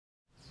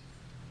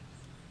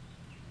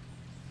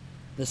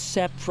The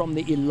sap from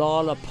the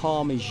Ilala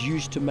palm is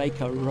used to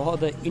make a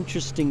rather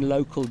interesting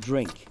local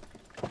drink.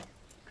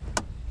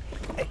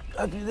 Hey,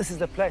 this is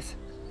the place.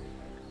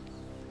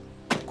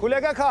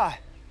 Kulega Kai.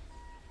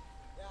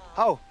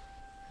 How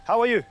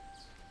are you?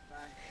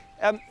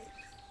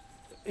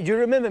 You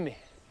remember me?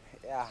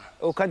 Yeah.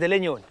 Oh,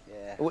 Kandelenyon.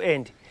 Yeah. Oh,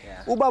 Andy.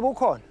 Yeah. Oh, Babu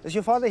Khan. Is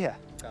your father here?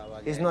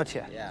 He's not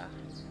here. Yeah.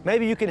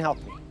 Maybe you can help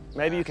me.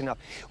 Maybe you can help.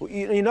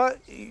 You know,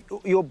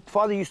 your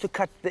father used to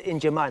cut the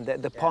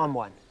injaman, the palm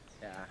one.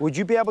 Yeah. Would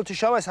you be able to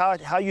show us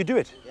how you do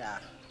it? Yeah.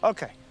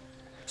 Okay.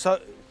 So,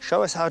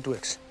 show us how it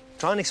works.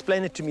 Try and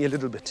explain it to me a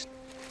little bit.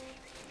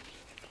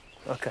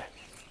 Okay.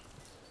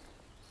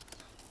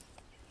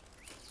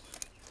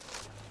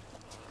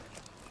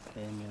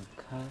 Then you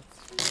cut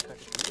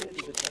a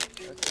little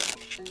bit.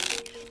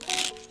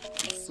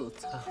 It's so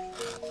tough.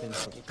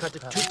 You cut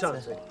it 2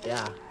 times.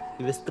 Yeah.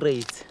 You were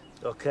straight.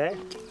 Okay.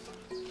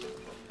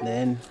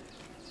 Then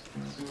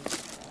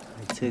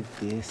I take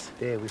this.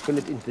 There, we fill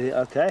it into there.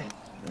 Okay.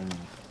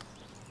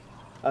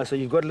 Oh, so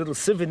you've got a little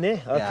sieve in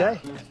there. Okay.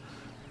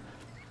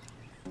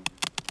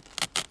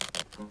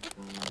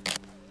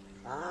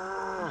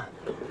 Yeah.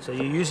 So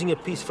you're using a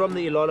piece from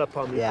the Ilala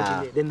palm. You put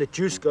in there. Then the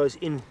juice goes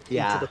into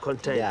the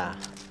container. Yeah.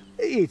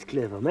 It's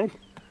clever, man.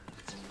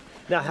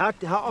 Now, how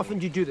often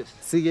do you do this?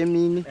 Sike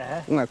mini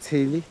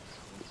ungatheli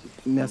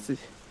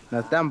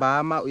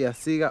natambama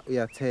uyasika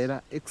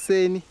uyathela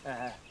ekuseni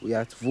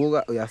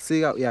uyavuka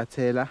uyasika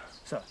uyathela.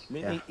 So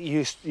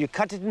you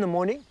cut it in the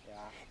morning,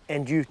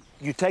 and you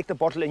take the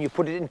bottle and you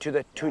put it into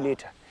the 2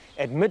 liter.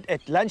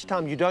 At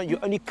lunchtime you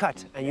only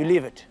cut and you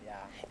leave it,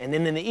 and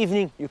then in the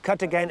evening you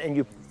cut again and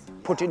you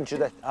put it into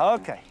that.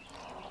 Okay.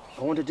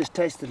 I want to just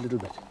taste it a little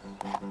bit.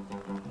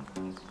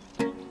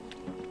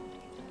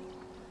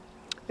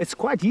 It's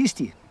quite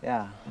yeasty.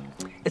 Yeah.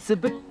 It's a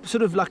bit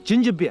sort of like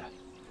ginger beer,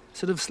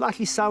 sort of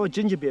slightly sour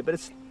ginger beer, but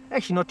it's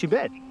actually not too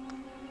bad.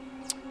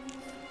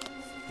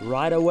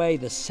 Right away,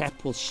 the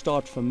sap will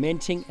start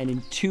fermenting and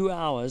in 2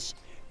 hours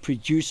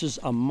produces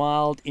a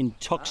mild,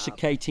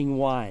 intoxicating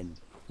wine,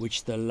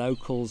 which the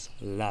locals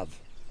love.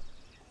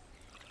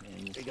 There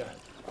you go.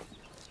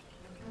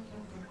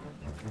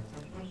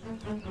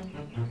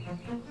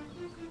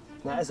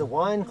 Now, as a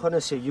wine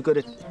connoisseur, you got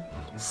to,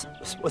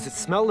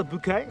 smell the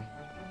bouquet?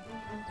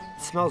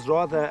 It smells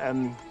rather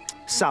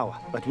sour,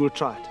 but we'll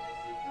try it.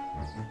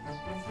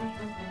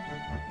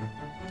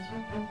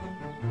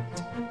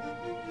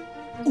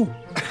 Ooh.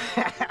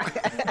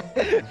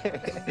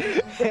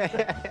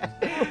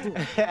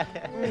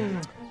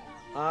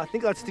 I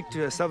think I'd stick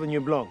to a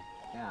Sauvignon Blanc.